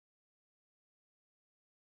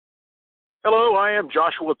Hello, I am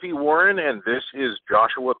Joshua P. Warren, and this is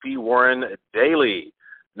Joshua P. Warren Daily.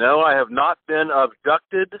 No, I have not been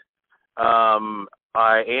abducted.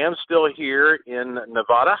 I am still here in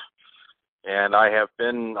Nevada, and I've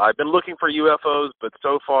been looking for UFOs, but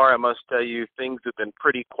so far I must tell you things have been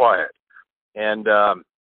pretty quiet. And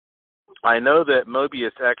I know that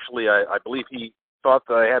Mobius actually, I believe he thought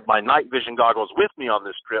that I had my night vision goggles with me on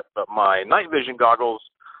this trip, but my night vision goggles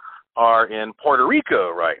are in Puerto Rico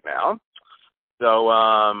right now. So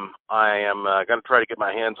I am going to try to get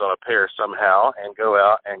my hands on a pair somehow and go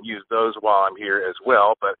out and use those while I'm here as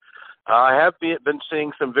well. But I have been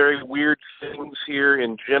seeing some very weird things here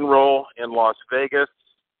in general in Las Vegas.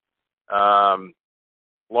 Lauren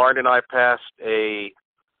and I passed a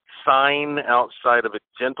sign outside of a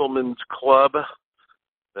gentleman's club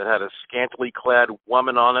that had a scantily clad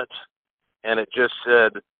woman on it, and it just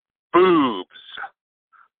said, boobs,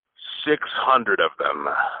 600 of them.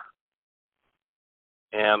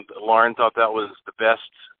 And Lauren thought that was the best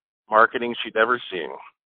marketing she'd ever seen.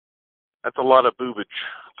 That's a lot of boobage.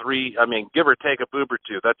 Give or take a boob or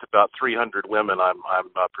two, that's about 300 women, I'm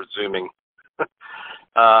presuming.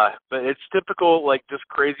 But it's typical, like, just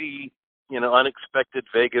crazy, unexpected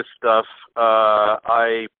Vegas stuff.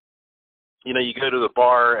 You go to the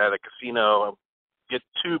bar at a casino, get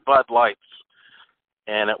 2 Bud Lights,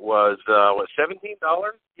 and it was,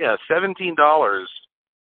 $17? Yeah, $17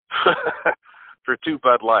 for 2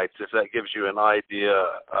 Bud Lights, if that gives you an idea.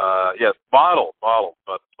 Yes, bottle Bud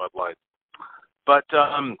Lights. But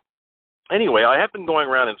anyway, I have been going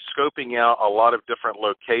around and scoping out a lot of different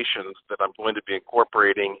locations that I'm going to be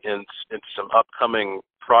incorporating into some upcoming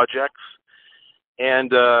projects.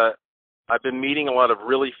 And I've been meeting a lot of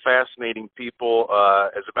really fascinating people.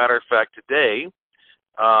 As a matter of fact, today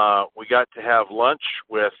we got to have lunch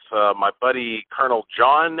with my buddy Colonel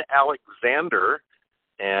John Alexander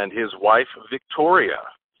and his wife Victoria.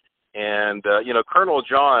 And Colonel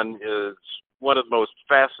John is one of the most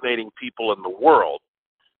fascinating people in the world.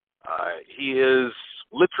 He is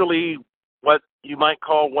literally what you might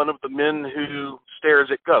call one of the men who stares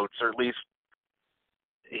at goats, or at least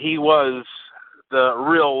he was the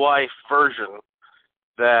real-life version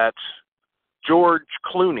that George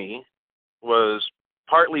Clooney was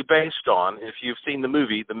partly based on, if you've seen the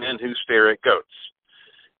movie The Men Who Stare at Goats.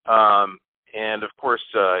 And, of course,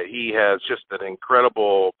 he has just an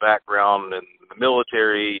incredible background in the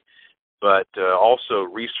military, but also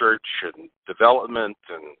research and development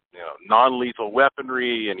and non-lethal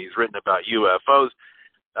weaponry, and he's written about UFOs.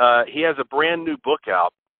 He has a brand new book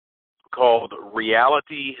out called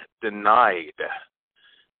Reality Denied.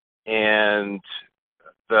 And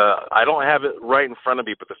I don't have it right in front of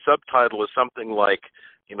me, but the subtitle is something like,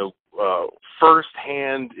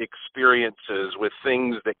 first-hand experiences with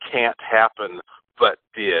things that can't happen but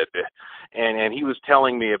did. And he was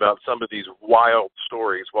telling me about some of these wild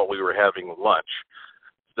stories while we were having lunch.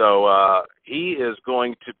 So he is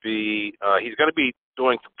going to be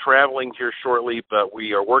doing some traveling here shortly, but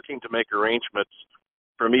we are working to make arrangements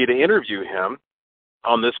for me to interview him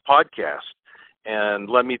on this podcast. And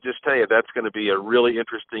let me just tell you, that's going to be a really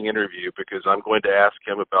interesting interview because I'm going to ask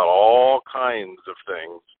him about all kinds of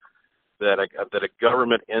things that a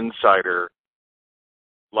government insider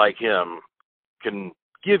like him can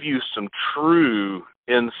give you some true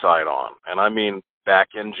insight on. And I mean back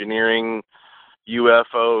engineering,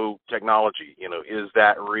 UFO technology, is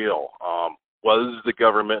that real? Was the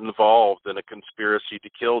government involved in a conspiracy to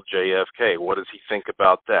kill JFK? What does he think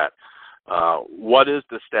about that? What is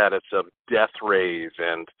the status of death rays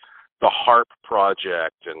and the HARP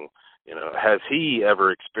project? And, has he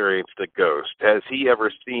ever experienced a ghost? Has he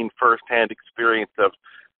ever seen firsthand experience of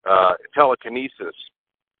telekinesis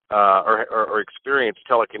or experienced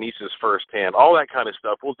telekinesis firsthand? All that kind of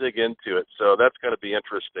stuff. We'll dig into it. So that's going to be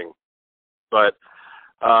interesting. But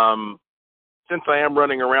since I am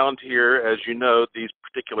running around here, as you know, these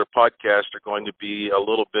particular podcasts are going to be a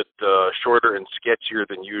little bit shorter and sketchier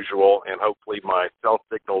than usual, and hopefully my cell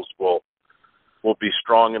signals will be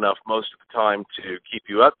strong enough most of the time to keep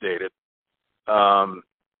you updated.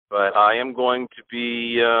 But I am going to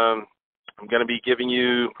be giving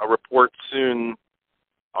you a report soon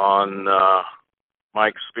on my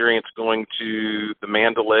experience going to the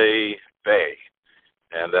Mandalay Bay.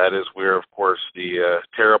 And that is where, of course, the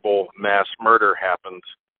terrible mass murder happened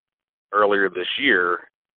earlier this year.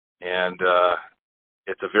 And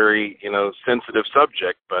it's a very, sensitive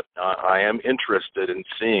subject, but I am interested in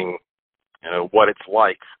seeing, what it's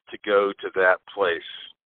like to go to that place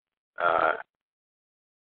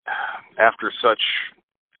after such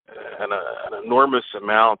an enormous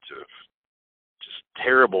amount of just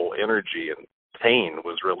terrible energy and Betaine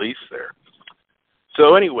was released there.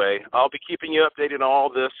 So anyway, I'll be keeping you updated on all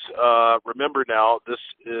this. Remember now, this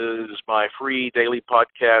is my free daily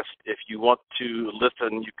podcast. If you want to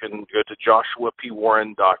listen, you can go to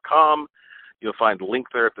joshuapwarren.com. You'll find a link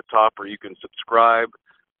there at the top, or you can subscribe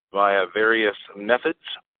via various methods,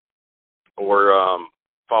 or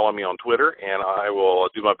follow me on Twitter, and I will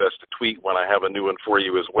do my best to tweet when I have a new one for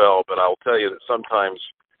you as well. But I'll tell you that sometimes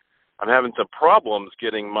I'm having some problems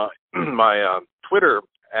getting my Twitter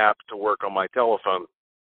app to work on my telephone,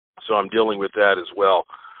 so I'm dealing with that as well.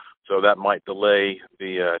 So that might delay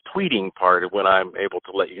the tweeting part of when I'm able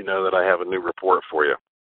to let you know that I have a new report for you.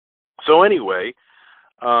 So anyway,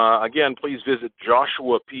 again, please visit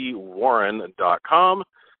joshuapwarren.com.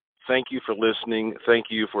 Thank you for listening. Thank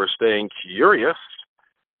you for staying curious,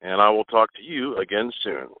 and I will talk to you again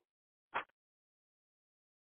soon.